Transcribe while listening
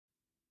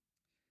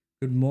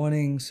Good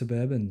morning,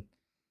 Suburban.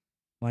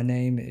 My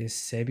name is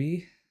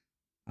Sebi.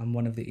 I'm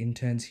one of the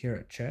interns here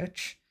at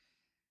church,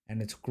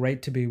 and it's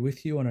great to be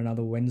with you on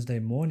another Wednesday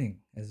morning,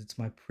 as it's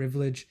my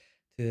privilege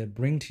to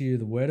bring to you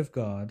the Word of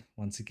God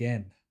once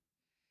again.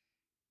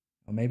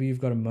 Or maybe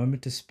you've got a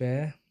moment to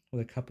spare with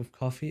a cup of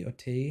coffee or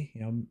tea.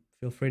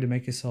 Feel free to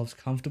make yourselves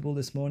comfortable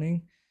this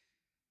morning.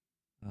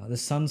 The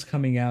sun's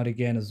coming out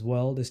again as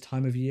well this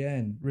time of year,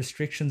 and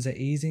restrictions are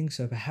easing,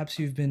 so perhaps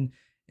you've been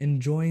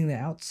enjoying the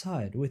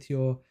outside with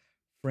your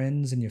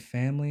friends and your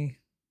family.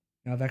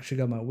 I've actually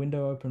got my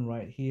window open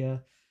right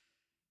here,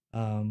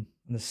 and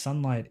the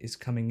sunlight is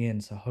coming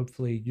in, so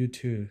hopefully you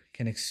too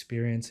can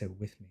experience it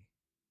with me.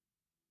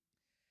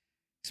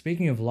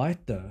 Speaking of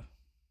light, though,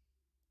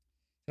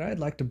 today I'd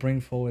like to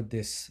bring forward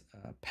this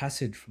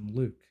passage from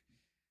Luke.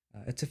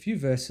 It's a few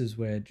verses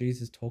where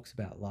Jesus talks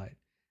about light,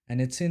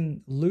 and it's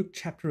in Luke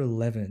chapter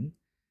 11,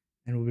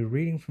 and we'll be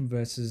reading from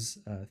verses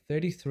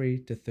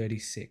 33 to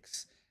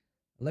 36.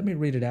 Let me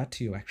read it out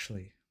to you,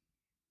 actually.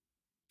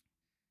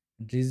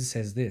 Jesus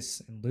says this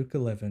in Luke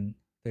 11,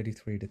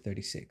 33 to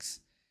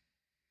 36.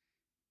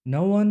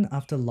 No one,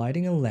 after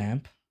lighting a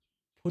lamp,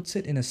 puts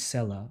it in a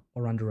cellar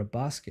or under a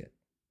basket,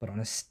 but on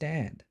a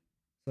stand,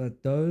 so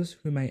that those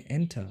who may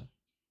enter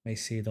may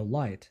see the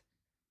light.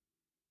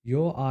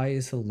 Your eye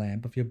is the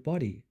lamp of your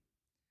body.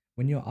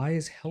 When your eye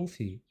is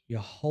healthy,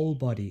 your whole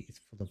body is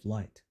full of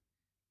light.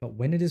 But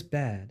when it is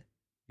bad,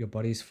 your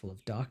body is full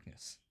of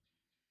darkness.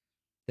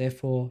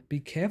 Therefore, be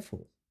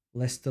careful,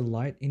 lest the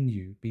light in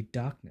you be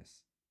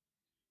darkness.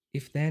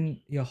 If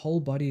then your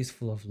whole body is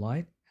full of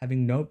light,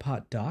 having no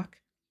part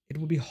dark, it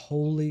will be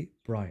wholly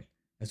bright,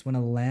 as when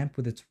a lamp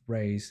with its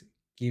rays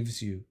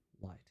gives you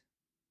light.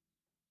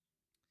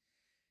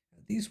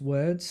 These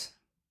words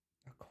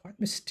are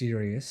quite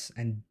mysterious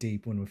and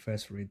deep when we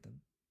first read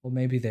them. Or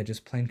maybe they're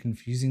just plain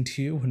confusing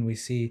to you when we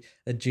see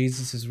that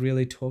Jesus is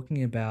really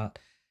talking about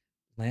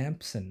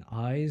lamps and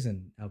eyes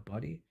and our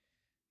body.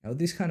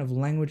 This kind of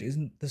language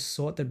isn't the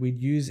sort that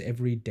we'd use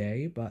every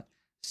day, but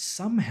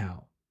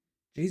somehow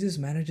Jesus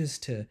manages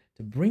to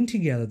bring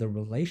together the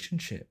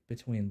relationship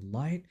between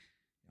light,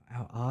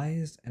 our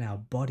eyes, and our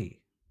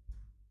body.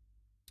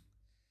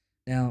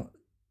 Now,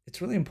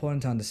 it's really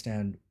important to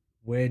understand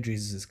where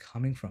Jesus is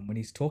coming from when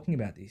he's talking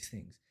about these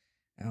things.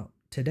 Now,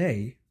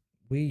 today,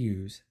 we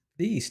use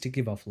these to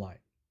give off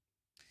light.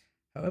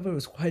 However, it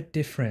was quite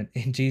different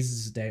in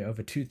Jesus' day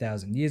over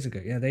 2,000 years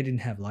ago. They didn't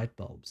have light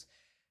bulbs,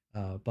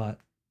 but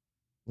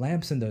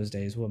lamps in those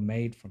days were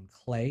made from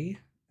clay,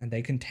 and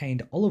they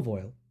contained olive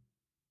oil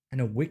and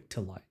a wick to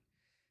light.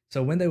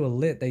 So when they were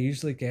lit, they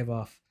usually gave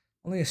off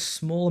only a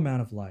small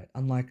amount of light,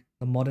 unlike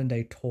the modern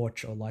day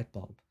torch or light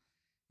bulb.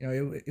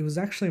 It was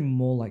actually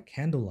more like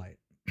candlelight.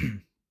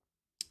 And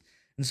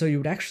so you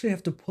would actually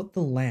have to put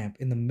the lamp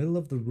in the middle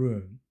of the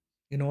room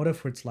in order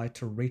for its light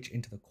to reach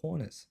into the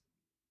corners.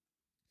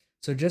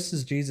 So just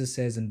as Jesus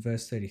says in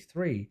verse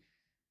 33,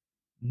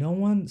 no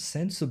one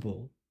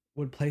sensible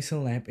would place a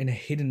lamp in a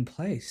hidden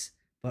place,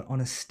 but on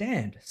a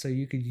stand so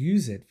you could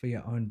use it for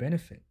your own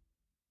benefit.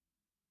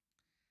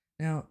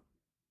 Now,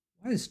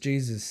 why is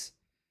Jesus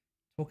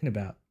talking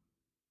about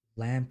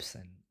lamps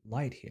and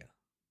light here?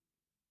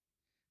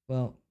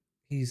 Well,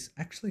 he's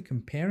actually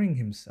comparing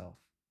himself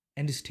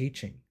and his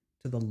teaching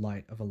to the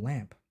light of a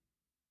lamp.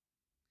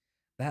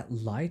 That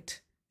light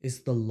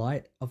is the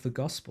light of the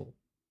gospel,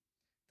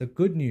 the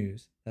good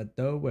news that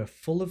though we're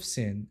full of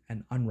sin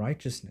and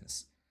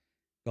unrighteousness,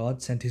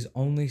 God sent his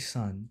only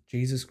Son,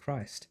 Jesus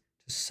Christ,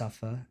 to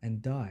suffer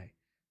and die,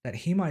 that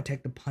he might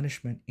take the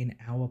punishment in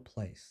our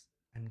place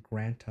and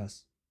grant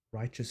us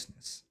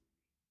righteousness.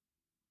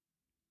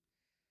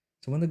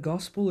 So when the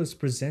gospel is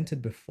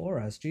presented before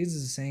us,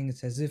 Jesus is saying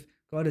it's as if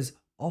God is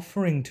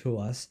offering to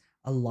us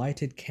a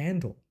lighted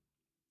candle.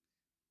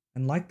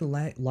 And like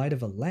the light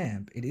of a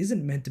lamp, it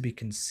isn't meant to be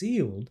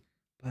concealed,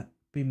 but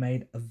be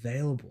made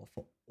available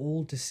for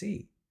all to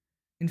see.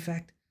 In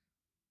fact,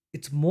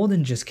 it's more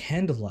than just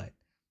candlelight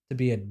to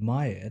be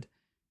admired,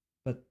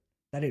 but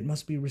that it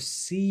must be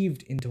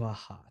received into our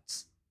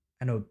hearts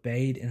and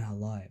obeyed in our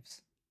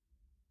lives.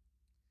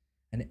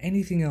 And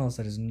anything else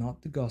that is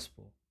not the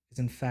gospel is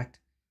in fact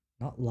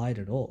not light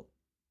at all,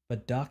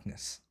 but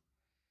darkness.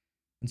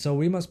 And so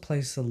we must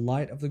place the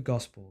light of the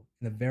gospel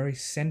in the very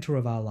center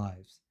of our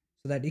lives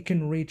so that it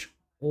can reach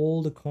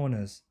all the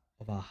corners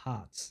of our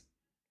hearts.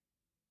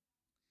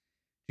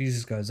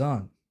 Jesus goes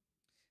on.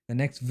 The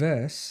next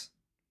verse,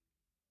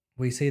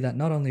 we see that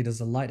not only does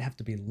the light have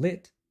to be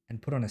lit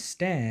and put on a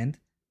stand,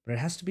 but it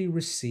has to be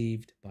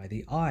received by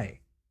the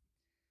eye.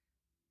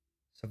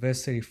 So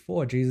verse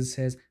 34, Jesus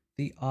says,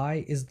 the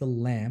eye is the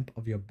lamp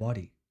of your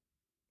body.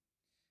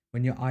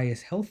 When your eye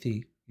is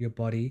healthy, your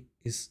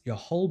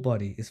whole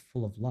body is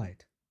full of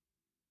light.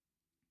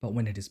 But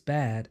when it is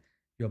bad,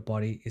 your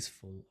body is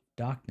full of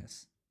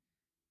darkness.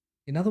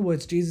 In other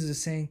words, Jesus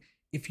is saying,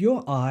 if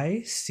your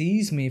eye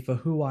sees me for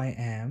who I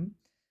am,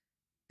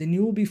 then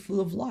you will be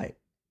full of light.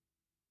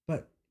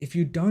 But if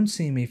you don't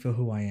see me for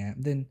who I am,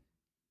 then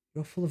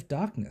you're full of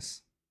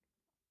darkness.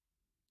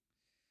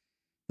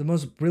 The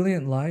most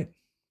brilliant light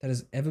that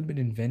has ever been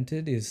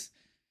invented is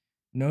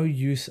no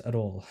use at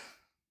all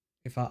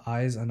if our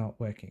eyes are not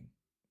working.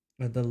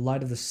 But the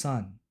light of the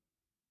sun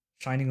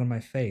shining on my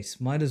face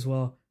might as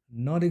well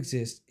not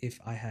exist if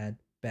I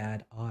had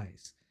bad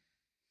eyes.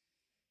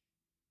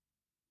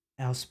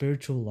 Our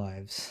spiritual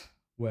lives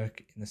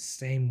work in the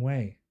same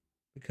way,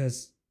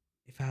 because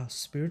if our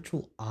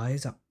spiritual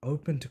eyes are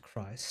open to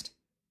Christ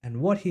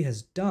and what he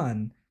has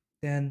done,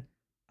 then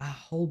our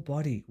whole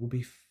body will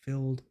be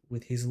filled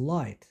with his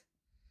light.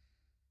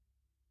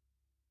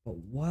 But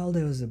while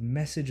there was a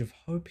message of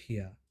hope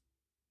here,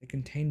 it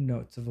contained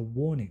notes of a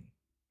warning.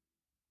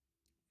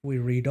 We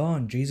read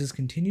on, Jesus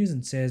continues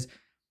and says,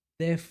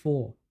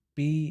 "Therefore,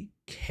 be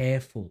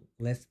careful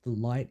lest the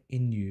light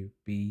in you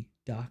be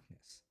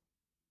darkness."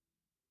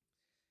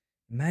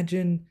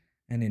 Imagine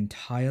an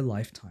entire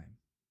lifetime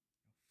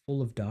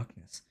full of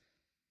darkness,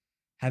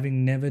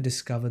 having never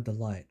discovered the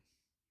light.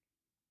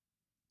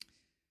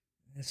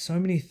 There's so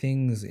many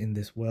things in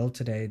this world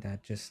today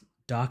that just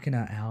darken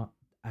our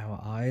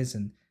eyes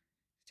and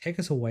take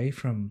us away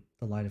from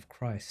the light of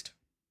Christ.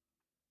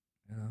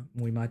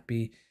 We might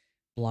be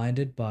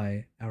blinded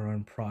by our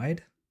own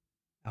pride,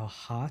 our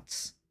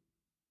hearts,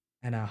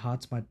 and our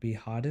hearts might be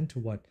hardened to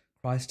what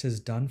Christ has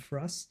done for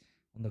us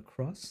on the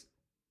cross.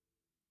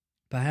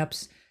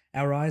 Perhaps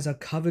our eyes are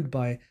covered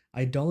by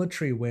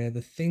idolatry, where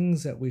the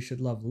things that we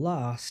should love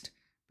last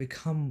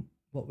become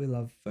what we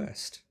love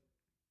first.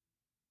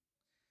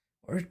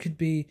 Or it could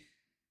be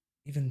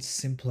even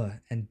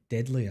simpler and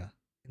deadlier,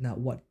 in that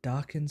what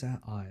darkens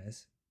our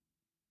eyes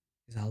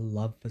is our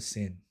love for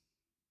sin.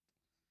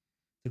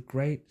 The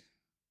great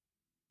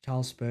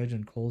Charles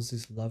Spurgeon calls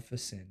this love for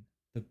sin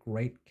the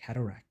great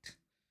cataract,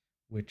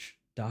 which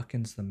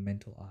darkens the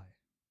mental eye.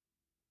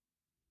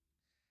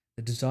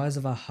 The desires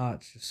of our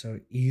hearts just so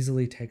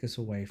easily take us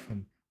away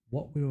from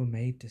what we were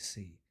made to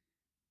see,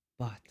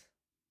 but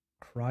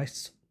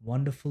Christ's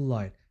wonderful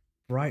light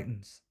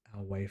brightens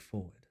our way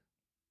forward.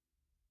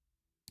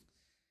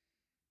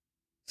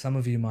 Some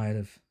of you might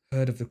have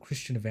heard of the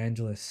Christian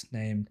evangelist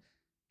named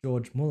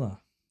George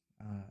Muller.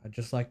 I'd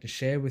just like to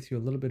share with you a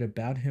little bit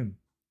about him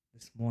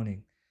this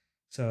morning.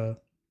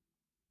 So,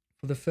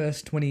 for the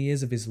first 20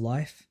 years of his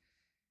life,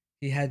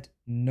 he had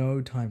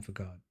no time for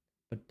God,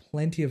 but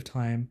plenty of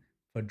time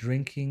for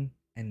drinking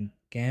and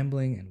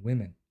gambling and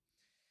women.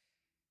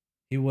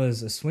 He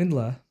was a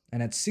swindler,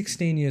 and at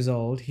 16 years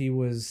old, he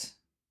was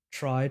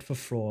tried for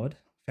fraud,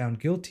 found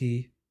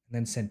guilty, and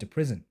then sent to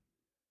prison.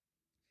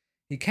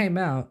 He came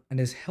out, and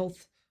his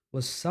health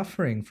was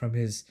suffering from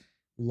his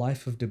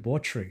life of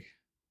debauchery.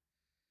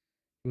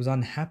 He was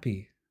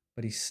unhappy,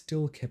 but he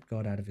still kept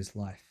God out of his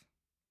life.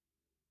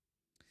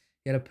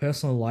 He had a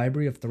personal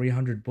library of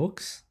 300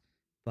 books,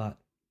 but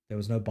there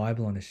was no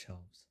Bible on his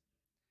shelves.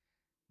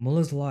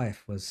 Muller's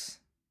life was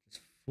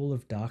just full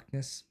of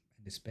darkness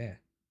and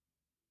despair.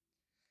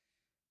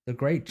 The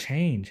great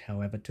change,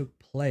 however, took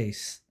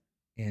place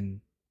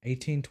in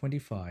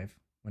 1825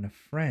 when a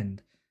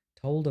friend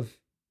told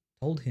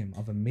him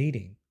of a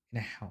meeting in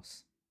a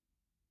house,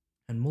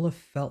 and Muller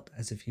felt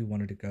as if he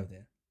wanted to go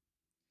there.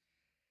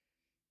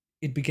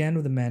 It began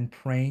with a man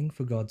praying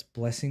for God's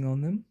blessing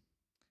on them,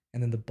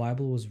 and then the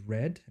Bible was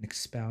read and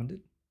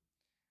expounded.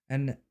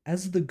 And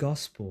as the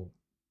gospel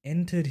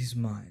entered his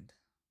mind,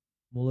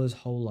 Muller's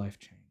whole life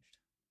changed.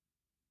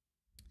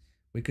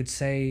 We could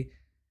say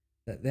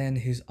that then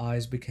his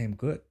eyes became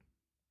good,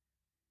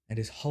 and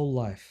his whole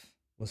life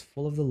was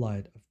full of the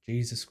light of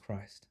Jesus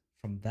Christ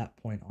from that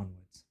point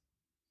onwards.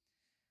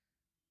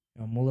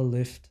 Muller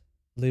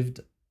lived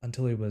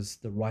until he was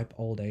the ripe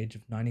old age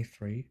of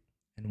 93,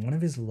 and one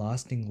of his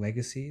lasting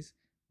legacies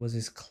was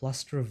his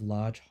cluster of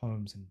large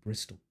homes in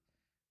Bristol,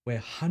 where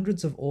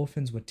hundreds of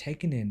orphans were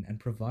taken in and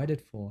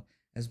provided for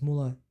as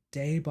Muller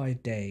day by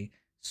day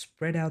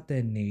spread out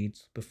their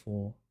needs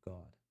before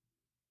God.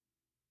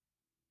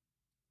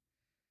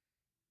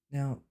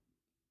 Now,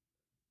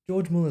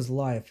 George Muller's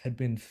life had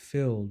been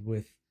filled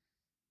with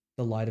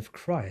the light of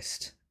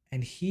Christ,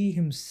 and he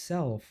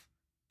himself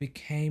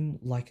became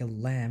like a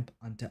lamp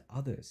unto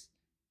others,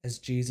 as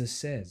Jesus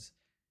says.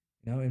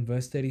 In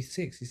verse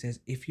 36, he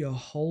says, "If your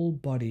whole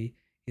body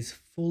is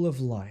full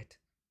of light,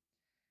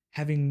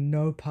 having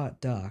no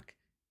part dark,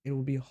 it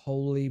will be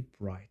wholly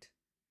bright,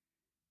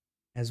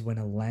 as when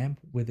a lamp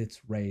with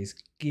its rays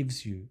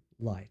gives you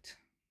light."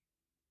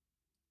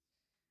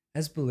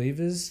 As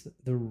believers,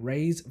 the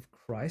rays of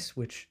Christ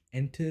which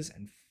enters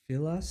and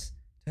fill us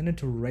turn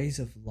into rays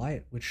of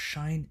light which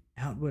shine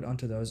outward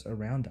onto those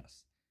around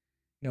us.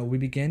 We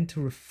begin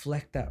to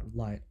reflect that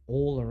light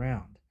all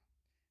around.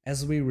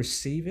 As we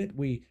receive it,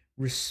 we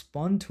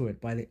respond to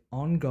it by the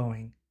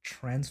ongoing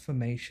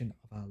transformation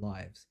of our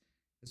lives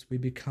as we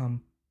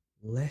become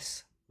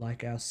less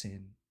like our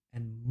sin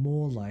and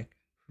more like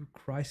who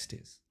Christ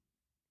is.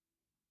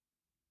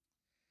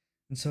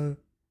 And so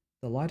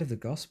the light of the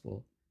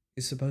gospel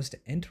is supposed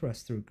to enter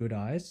us through good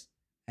eyes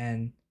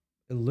and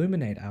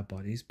illuminate our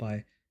bodies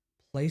by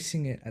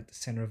placing it at the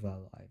center of our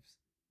lives,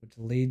 which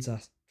leads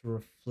us to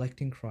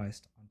reflecting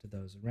Christ onto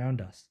those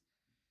around us.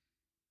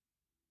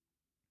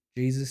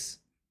 Jesus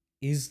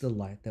is the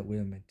light that we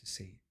are meant to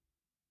see.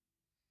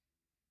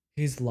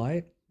 His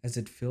light, as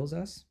it fills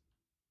us,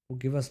 will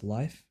give us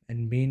life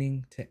and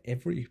meaning to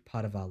every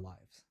part of our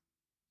lives.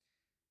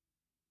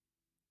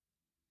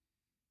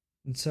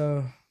 And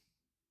so,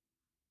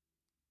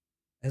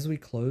 as we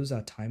close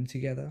our time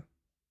together,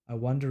 I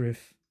wonder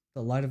if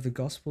the light of the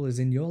gospel is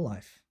in your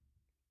life,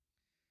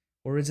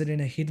 or is it in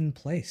a hidden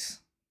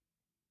place?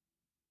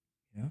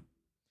 You know,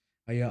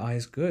 are your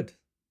eyes good?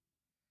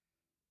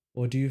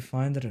 Or do you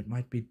find that it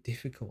might be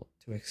difficult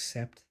to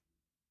accept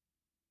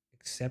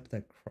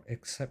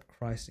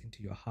Christ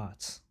into your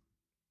hearts?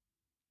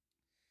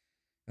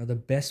 Now, the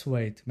best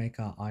way to make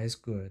our eyes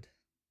good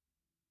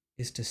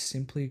is to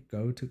simply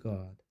go to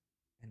God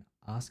and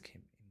ask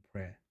Him in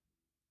prayer.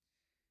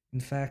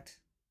 In fact,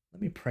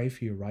 let me pray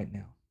for you right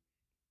now.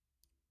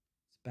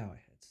 Let's bow our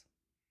heads.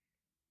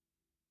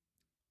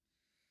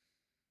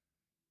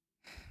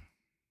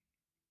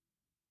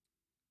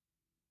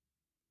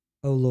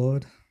 Oh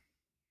Lord,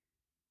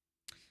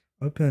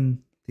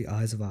 open the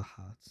eyes of our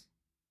hearts.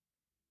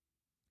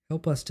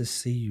 Help us to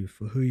see you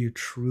for who you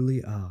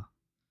truly are.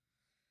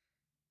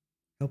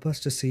 Help us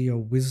to see your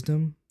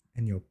wisdom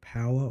and your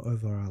power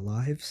over our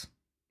lives,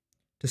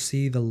 to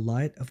see the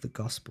light of the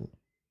gospel.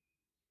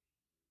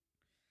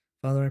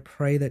 Father, I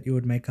pray that you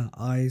would make our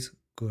eyes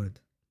good,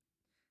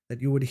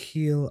 that you would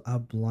heal our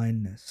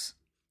blindness,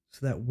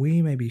 so that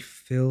we may be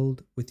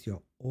filled with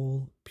your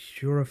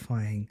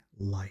all-purifying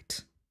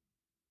light.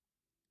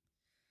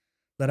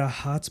 Let our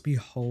hearts be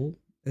whole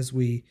as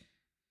we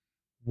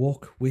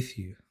walk with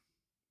you.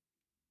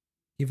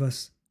 Give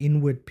us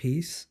inward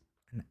peace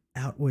and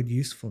outward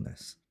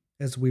usefulness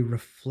as we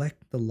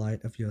reflect the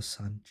light of your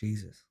Son,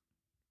 Jesus.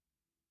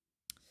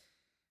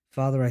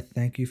 Father, I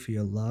thank you for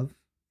your love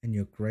and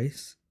your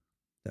grace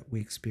that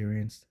we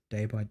experience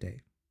day by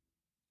day.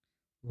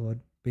 Lord,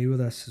 be with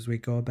us as we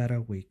go about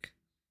our week.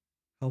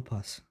 Help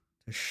us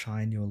to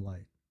shine your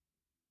light.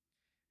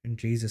 In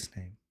Jesus'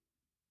 name,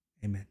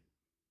 amen.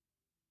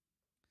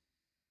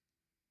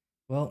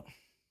 Well,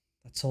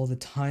 that's all the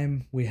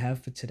time we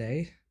have for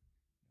today.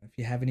 If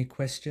you have any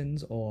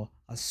questions or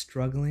are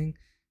struggling,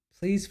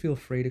 please feel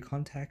free to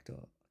contact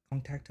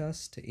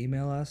us, to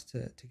email us,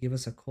 to give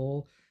us a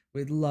call.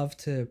 We'd love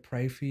to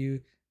pray for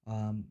you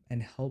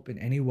and help in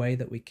any way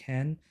that we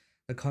can.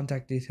 The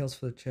contact details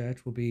for the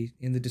church will be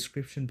in the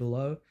description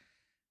below.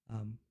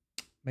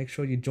 Make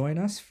sure you join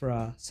us for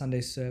our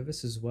Sunday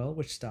service as well,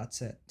 which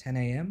starts at 10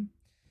 a.m.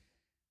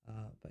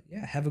 But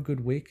yeah, have a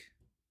good week.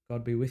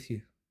 God be with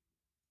you.